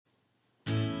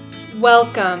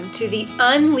Welcome to the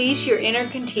Unleash Your Inner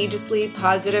Contagiously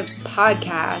Positive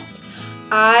podcast.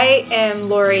 I am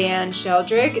Lorianne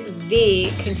Sheldrick, the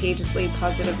Contagiously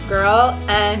Positive Girl,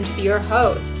 and your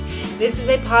host. This is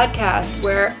a podcast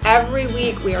where every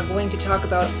week we are going to talk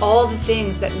about all the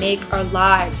things that make our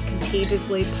lives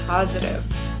contagiously positive.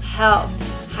 Health,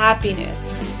 happiness,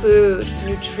 food,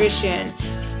 nutrition,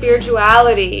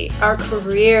 spirituality, our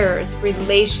careers,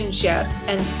 relationships,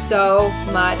 and so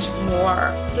much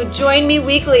more. So join me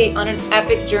weekly on an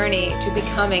epic journey to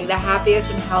becoming the happiest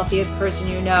and healthiest person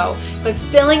you know by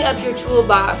filling up your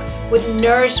toolbox with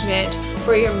nourishment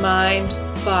for your mind,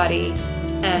 body,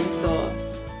 and soul.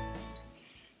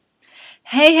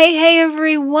 Hey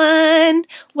everyone!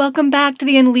 Welcome back to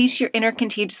the Unleash Your Inner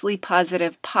Contagiously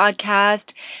Positive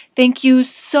podcast. Thank you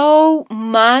so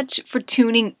much for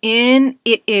tuning in.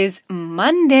 It is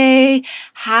Monday.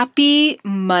 Happy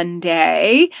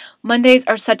Monday. Mondays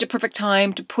are such a perfect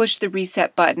time to push the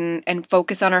reset button and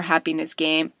focus on our happiness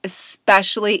game,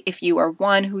 especially if you are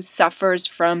one who suffers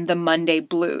from the Monday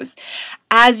blues.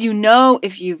 As you know,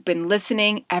 if you've been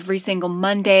listening, every single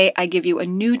Monday, I give you a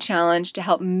new challenge to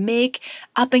help make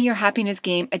upping your happiness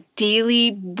game a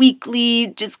daily,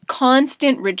 weekly, just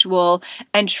constant ritual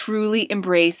and truly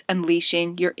embrace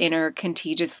unleashing your inner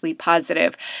contagiously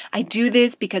positive. I do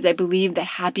this because I believe that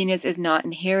happiness is not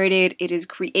inherited, it is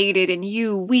created, and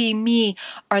you, we, me,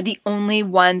 are the only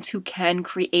ones who can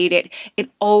create it. It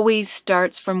always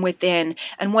starts from within.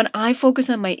 And when I focus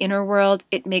on my inner world,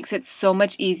 it makes it so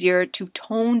much easier to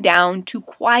tone down, to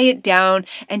quiet down,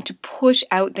 and to push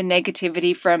out the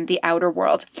negativity from the outer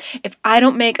world. If I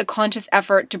don't make a conscious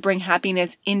effort to bring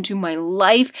happiness into my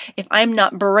life, if I'm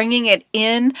not bringing it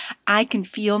in, I can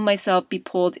feel myself be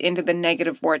pulled into the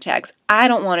negative vortex. I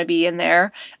don't want to be in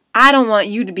there. I don't want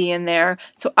you to be in there.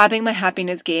 So upping my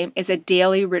happiness game is a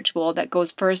daily ritual that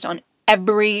goes first on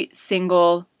every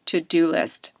single to-do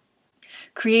list.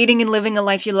 Creating and living a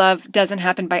life you love doesn't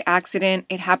happen by accident.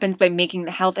 It happens by making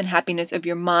the health and happiness of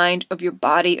your mind, of your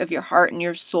body, of your heart, and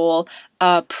your soul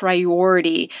a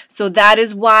priority. So that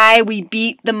is why we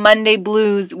beat the Monday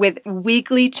blues with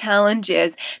weekly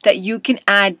challenges that you can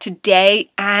add today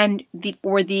and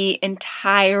for the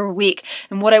entire week.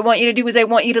 And what I want you to do is I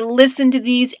want you to listen to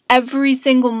these every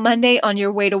single Monday on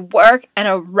your way to work and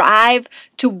arrive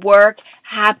to work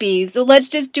happy. So let's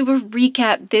just do a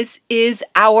recap. This is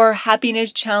our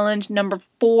happiness challenge number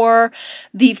 4.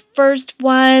 The first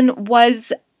one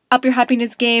was Up Your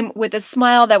Happiness Game with a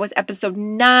Smile. That was episode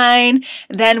 9.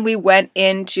 Then we went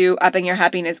into upping your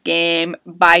happiness game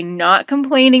by not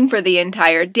complaining for the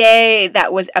entire day.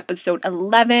 That was episode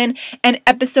 11. And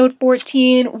episode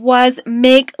 14 was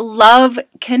Make Love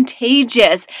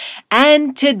Contagious.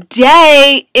 And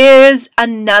today is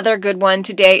another good one.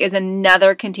 Today is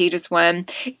another contagious one.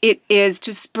 It is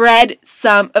to spread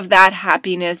some of that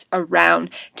happiness around.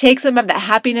 Take some of that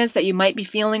happiness that you might be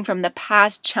feeling from the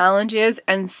past challenges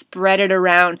and spread it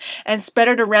around. And spread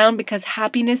it around because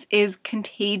happiness is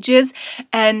contagious,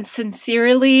 and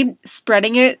sincerely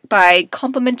spreading it by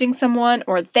complimenting someone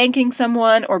or thanking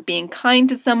someone or being kind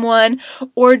to someone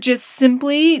or just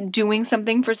simply doing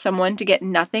something for someone to get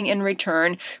nothing in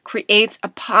return creates a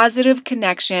positive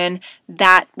connection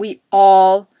that we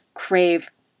all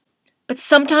crave. But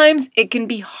sometimes it can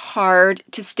be hard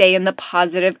to stay in the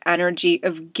positive energy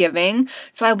of giving.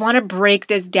 So I want to break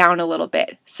this down a little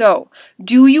bit. So,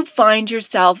 do you find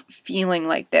yourself feeling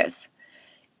like this?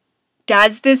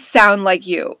 Does this sound like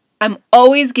you? I'm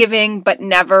always giving but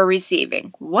never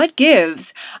receiving. What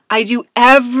gives? I do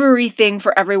everything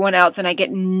for everyone else and I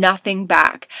get nothing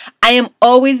back. I am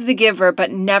always the giver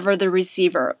but never the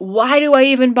receiver. Why do I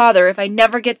even bother if I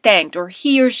never get thanked or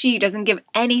he or she doesn't give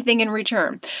anything in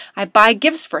return? I buy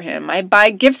gifts for him, I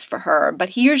buy gifts for her, but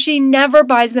he or she never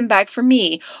buys them back for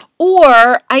me.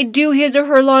 Or I do his or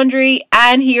her laundry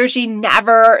and he or she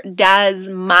never does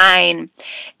mine.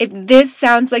 If this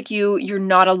sounds like you, you're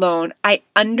not alone. I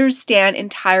understand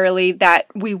entirely that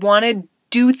we want to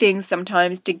do things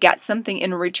sometimes to get something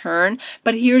in return,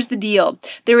 but here's the deal.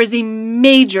 There is a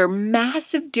major,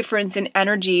 massive difference in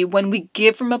energy when we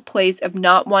give from a place of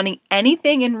not wanting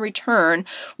anything in return,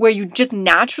 where you just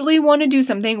naturally want to do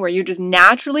something, where you just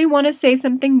naturally want to say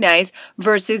something nice,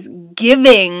 versus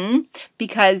giving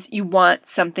because you want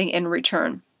something in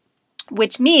return.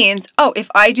 Which means, oh,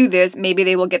 if I do this, maybe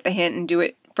they will get the hint and do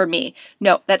it for me.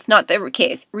 No, that's not the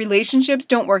case. Relationships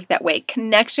don't work that way.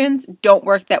 Connections don't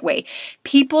work that way.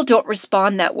 People don't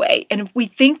respond that way. And if we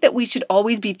think that we should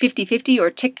always be 50-50 or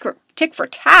tit tick for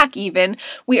tack even,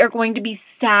 we are going to be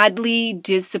sadly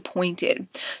disappointed.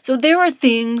 So there are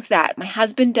things that my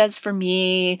husband does for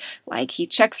me, like he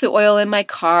checks the oil in my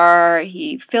car,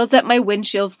 he fills up my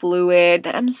windshield fluid,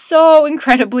 that I'm so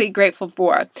incredibly grateful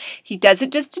for. He does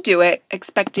it just to do it,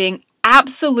 expecting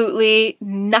absolutely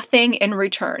nothing in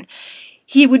return.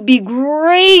 He would be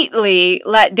greatly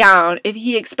let down if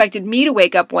he expected me to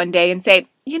wake up one day and say,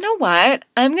 you know what,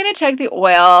 I'm going to check the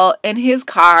oil in his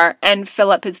car and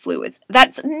fill up his fluids.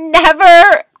 That's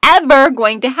never, ever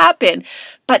going to happen.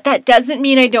 But that doesn't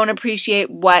mean I don't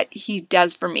appreciate what he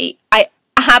does for me. I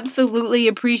absolutely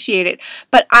appreciate it.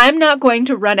 But I'm not going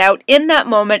to run out in that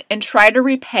moment and try to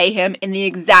repay him in the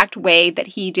exact way that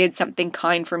he did something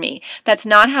kind for me. That's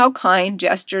not how kind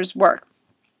gestures work.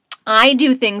 I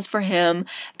do things for him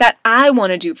that I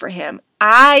want to do for him.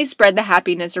 I spread the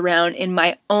happiness around in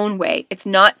my own way. It's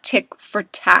not tick for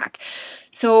tack.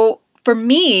 So for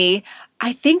me,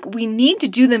 I think we need to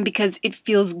do them because it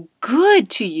feels good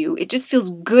to you. It just feels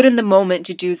good in the moment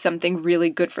to do something really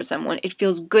good for someone. It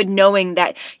feels good knowing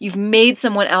that you've made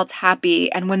someone else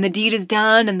happy, and when the deed is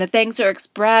done and the thanks are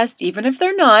expressed, even if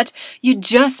they're not, you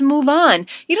just move on.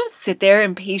 You don't sit there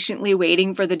impatiently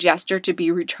waiting for the gesture to be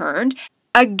returned.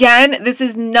 Again, this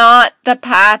is not the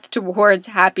path towards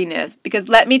happiness, because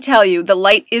let me tell you, the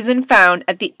light isn't found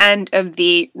at the end of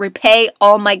the repay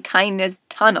all my kindness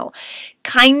tunnel.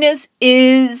 Kindness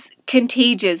is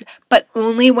contagious, but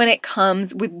only when it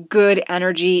comes with good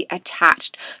energy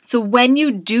attached. So when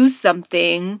you do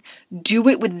something, do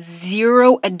it with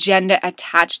zero agenda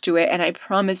attached to it, and I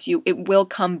promise you it will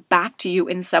come back to you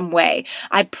in some way.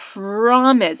 I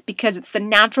promise, because it's the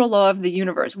natural law of the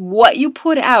universe. What you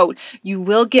put out, you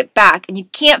will get back, and you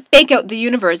can't fake out the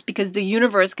universe because the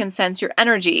universe can sense your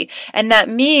energy, and that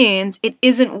means it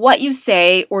isn't what you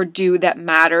say or do that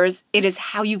matters. It is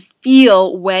how you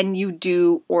feel when you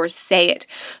do or say it.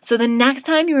 So the next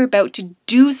time you're about to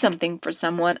do something for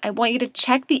someone, I want you to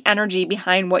check the energy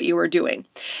behind what you are doing.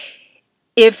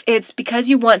 If it's because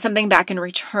you want something back in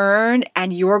return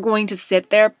and you're going to sit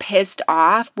there pissed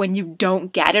off when you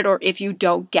don't get it, or if you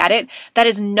don't get it, that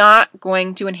is not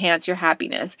going to enhance your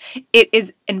happiness. It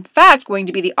is, in fact, going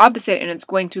to be the opposite, and it's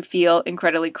going to feel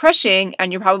incredibly crushing,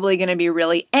 and you're probably going to be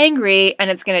really angry, and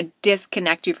it's going to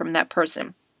disconnect you from that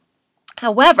person.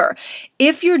 However,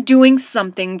 if you're doing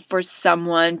something for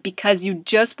someone because you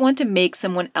just want to make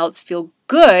someone else feel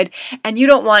good and you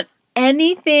don't want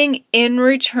anything in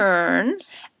return,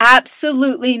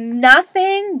 absolutely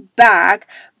nothing back,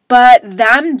 but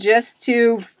them just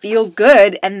to feel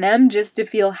good and them just to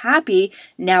feel happy,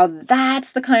 now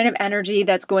that's the kind of energy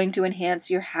that's going to enhance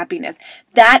your happiness.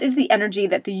 That is the energy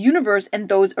that the universe and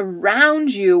those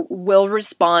around you will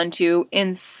respond to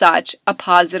in such a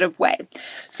positive way.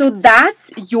 So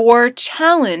that's your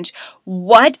challenge.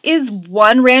 What is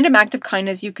one random act of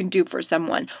kindness you can do for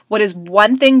someone? What is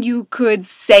one thing you could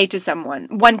say to someone?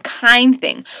 One kind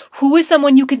thing. Who is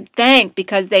someone you can thank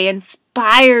because they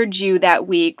inspired you that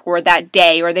week or that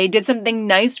day, or they did something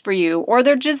nice for you, or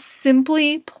they're just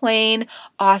simply plain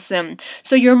awesome?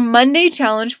 So your Monday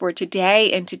challenge for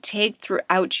today and to take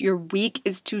throughout your week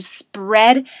is to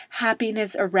spread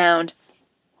happiness around.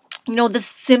 You know, the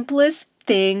simplest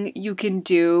thing you can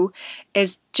do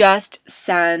is just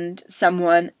send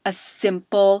someone a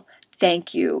simple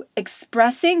thank you.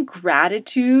 Expressing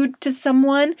gratitude to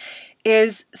someone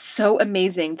is so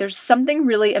amazing. There's something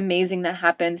really amazing that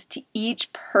happens to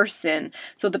each person.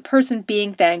 So the person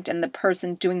being thanked and the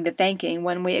person doing the thanking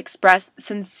when we express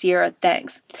sincere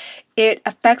thanks. It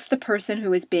affects the person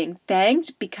who is being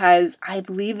thanked because I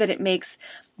believe that it makes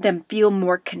them feel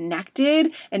more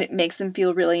connected, and it makes them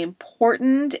feel really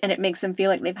important, and it makes them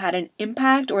feel like they've had an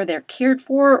impact, or they're cared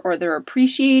for, or they're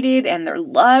appreciated and they're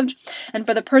loved. And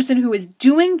for the person who is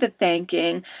doing the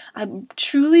thanking, I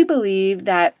truly believe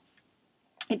that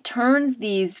it turns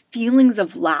these feelings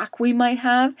of lack we might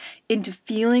have into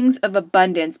feelings of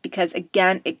abundance, because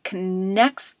again, it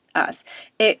connects us.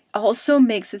 It also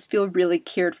makes us feel really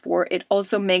cared for. It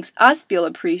also makes us feel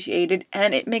appreciated,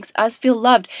 and it makes us feel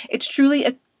loved. It's truly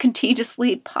a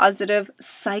contagiously positive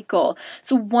cycle.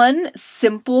 So one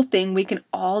simple thing we can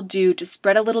all do to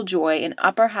spread a little joy and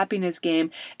up our happiness game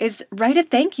is write a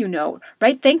thank you note.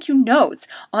 Write thank you notes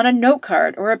on a note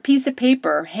card or a piece of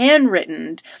paper,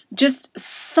 handwritten, just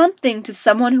something to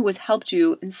someone who has helped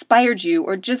you, inspired you,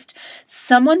 or just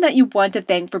someone that you want to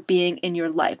thank for being in your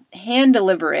life. Hand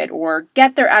deliver it, or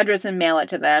get their address and mail it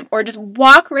to them, or just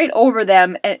walk right over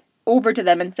to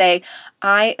them and say,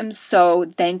 I am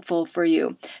so thankful for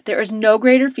you. There is no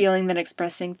greater feeling than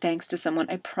expressing thanks to someone,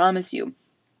 I promise you.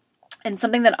 And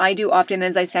something that I do often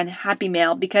is I send happy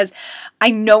mail because I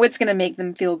know it's going to make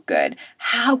them feel good.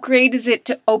 How great is it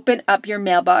to open up your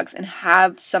mailbox and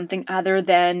have something other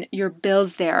than your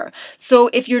bills there? So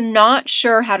if you're not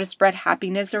sure how to spread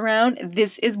happiness around,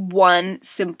 this is one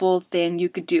simple thing you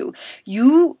could do.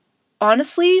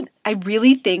 Honestly, I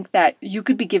really think that you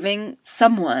could be giving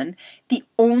someone the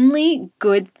only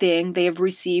good thing they have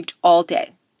received all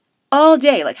day. All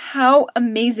day. Like, how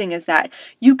amazing is that?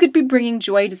 You could be bringing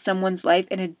joy to someone's life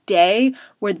in a day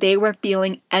where they were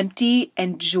feeling empty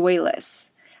and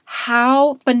joyless.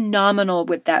 How phenomenal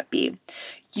would that be?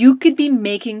 You could be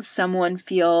making someone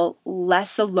feel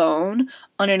less alone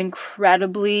on an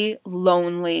incredibly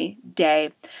lonely day.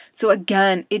 So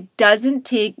again, it doesn't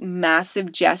take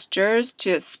massive gestures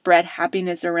to spread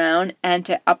happiness around and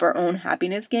to up our own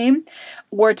happiness game,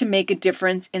 or to make a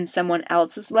difference in someone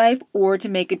else's life, or to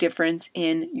make a difference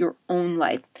in your own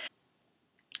life.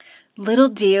 Little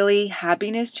daily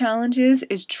happiness challenges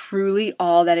is truly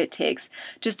all that it takes.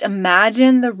 Just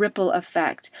imagine the ripple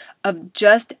effect of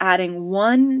just adding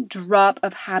one drop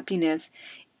of happiness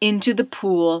into the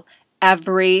pool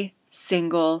every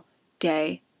single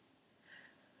day.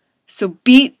 So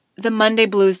beat the Monday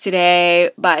blues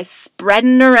today by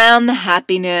spreading around the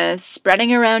happiness,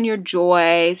 spreading around your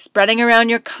joy, spreading around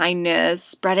your kindness,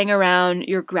 spreading around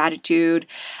your gratitude.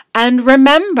 And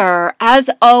remember,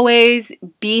 as always,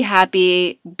 be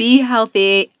happy, be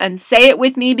healthy, and say it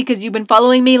with me because you've been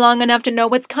following me long enough to know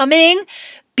what's coming.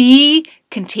 Be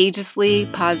contagiously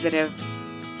positive.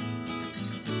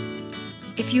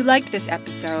 If you liked this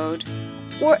episode,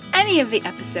 or any of the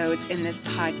episodes in this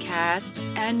podcast,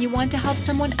 and you want to help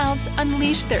someone else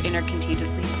unleash their inner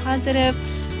contagiously positive,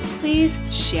 please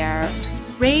share,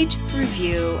 rate,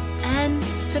 review, and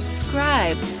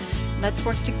subscribe. Let's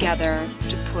work together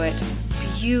to put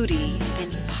beauty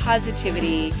and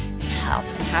positivity, health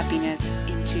and happiness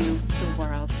into the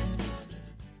world.